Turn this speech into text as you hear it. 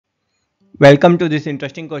Welcome to this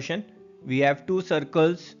interesting question. We have two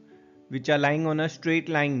circles which are lying on a straight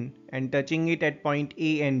line and touching it at point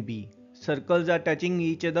A and B. Circles are touching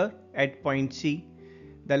each other at point C.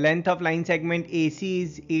 The length of line segment AC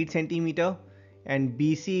is 8 cm and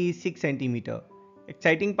BC is 6 cm.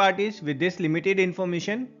 Exciting part is with this limited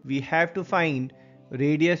information we have to find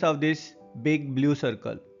radius of this big blue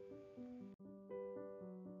circle.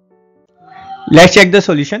 Let's check the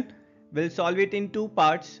solution. We'll solve it in two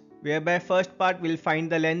parts, whereby first part will find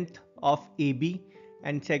the length of AB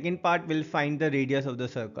and second part will find the radius of the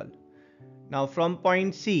circle. Now from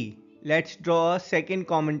point C, let's draw a second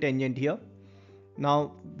common tangent here.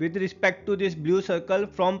 Now with respect to this blue circle,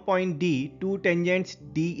 from point D, two tangents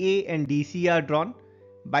DA and DC are drawn.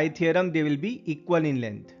 By theorem they will be equal in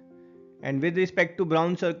length. And with respect to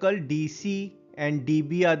brown circle, DC and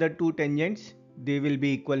DB are the two tangents, they will be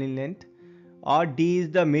equal in length, or D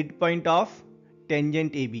is the midpoint of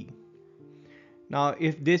tangent AB. Now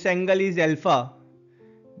if this angle is alpha,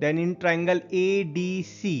 then in triangle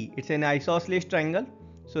ADC, it's an isosceles triangle,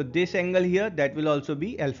 so this angle here, that will also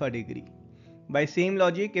be alpha degree. By same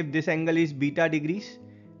logic, if this angle is beta degrees,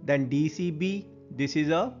 then DCB, this is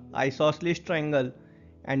a isosceles triangle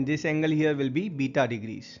and this angle here will be beta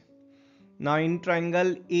degrees. Now in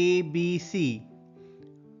triangle ABC,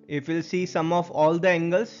 if we'll see sum of all the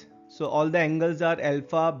angles, so all the angles are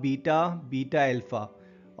alpha, beta, beta alpha,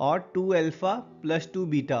 or 2 alpha plus 2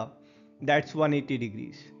 beta, that's 180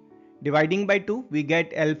 degrees. Dividing by 2, we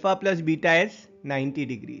get alpha plus beta as 90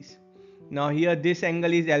 degrees. Now here this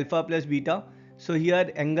angle is alpha plus beta, so here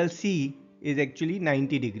angle C is actually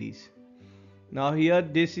 90 degrees. Now here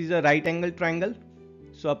this is a right angle triangle,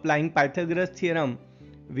 so applying Pythagoras theorem,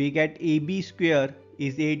 we get AB square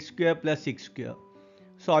is 8 square plus 6 square.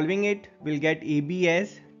 Solving it, we'll get AB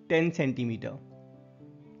as 10 centimeter.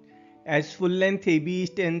 As full length AB is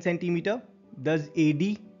 10 centimeter, thus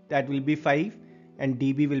AD, that will be 5 and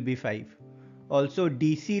DB will be 5. Also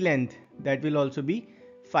DC length, that will also be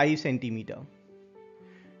 5 centimeter.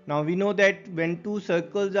 Now we know that when two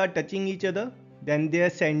circles are touching each other, then their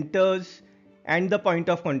centers and the point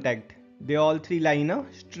of contact, they all three lie in a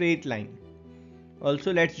straight line.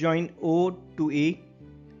 Also let's join O to A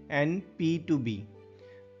and P to B.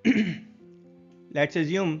 Let's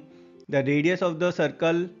assume the radius of the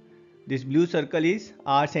circle, this blue circle, is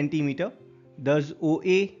r centimeter. Thus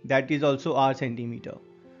OA, that is also r centimeter.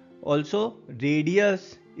 Also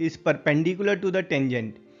radius is perpendicular to the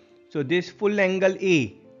tangent. So this full angle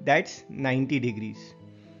A, that's 90 degrees.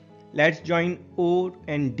 Let's join O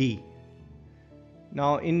and D.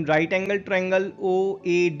 Now in right angle triangle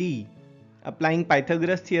OAD, applying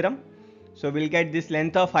Pythagoras theorem, so we'll get this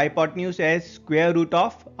length of hypotenuse as square root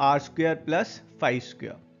of r square plus 5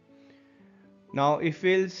 square. Now if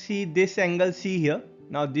we'll see this angle C here,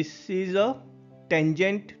 now this is a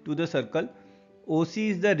tangent to the circle, OC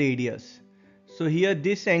is the radius. So here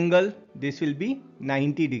this angle, this will be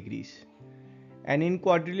 90 degrees. And in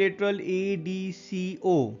quadrilateral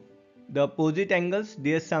ADCO, the opposite angles,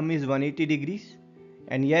 their sum is 180 degrees.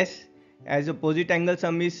 And yes, as opposite angle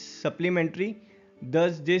sum is supplementary,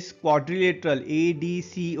 thus this quadrilateral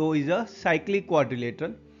ADCO is a cyclic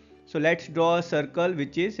quadrilateral. So let's draw a circle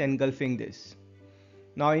which is engulfing this.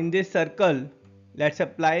 Now in this circle, let's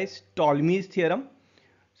apply Ptolemy's theorem.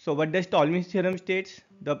 So what does Ptolemy's theorem states?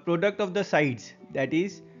 The product of the sides, that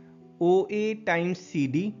is OA times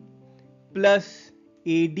CD plus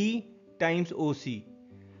AD times OC.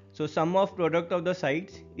 So sum of product of the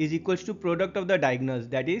sides is equals to product of the diagonals,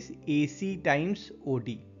 that is AC times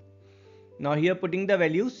OD. Now here putting the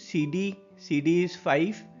values, CD is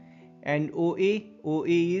 5 and OA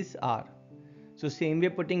is R. So same way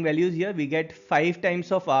putting values here, we get 5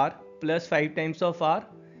 times of R plus 5 times of R,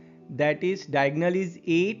 that is diagonal is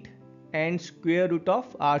 8 and square root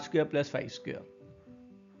of R square plus 5 square.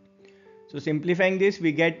 So simplifying this,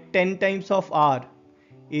 we get 10 times of R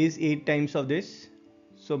is 8 times of this.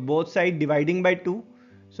 So both sides dividing by 2.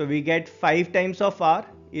 So we get 5 times of R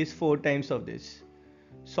is 4 times of this.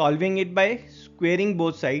 Solving it by squaring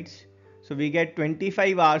both sides. So we get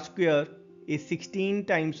 25 R square is 16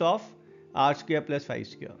 times of R square plus 5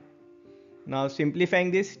 square. Now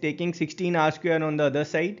simplifying this, taking 16 R square on the other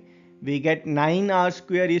side, we get 9 R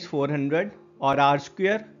square is 400, or R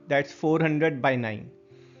square, that's 400 by 9.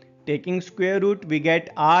 Taking square root, we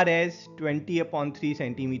get R as 20 upon 3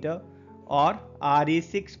 centimeter, or R is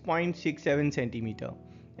 6.67 centimeter,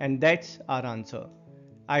 and that's our answer.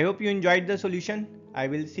 I hope you enjoyed the solution. I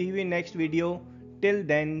will see you in next video. Till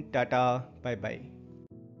then, tata, bye bye.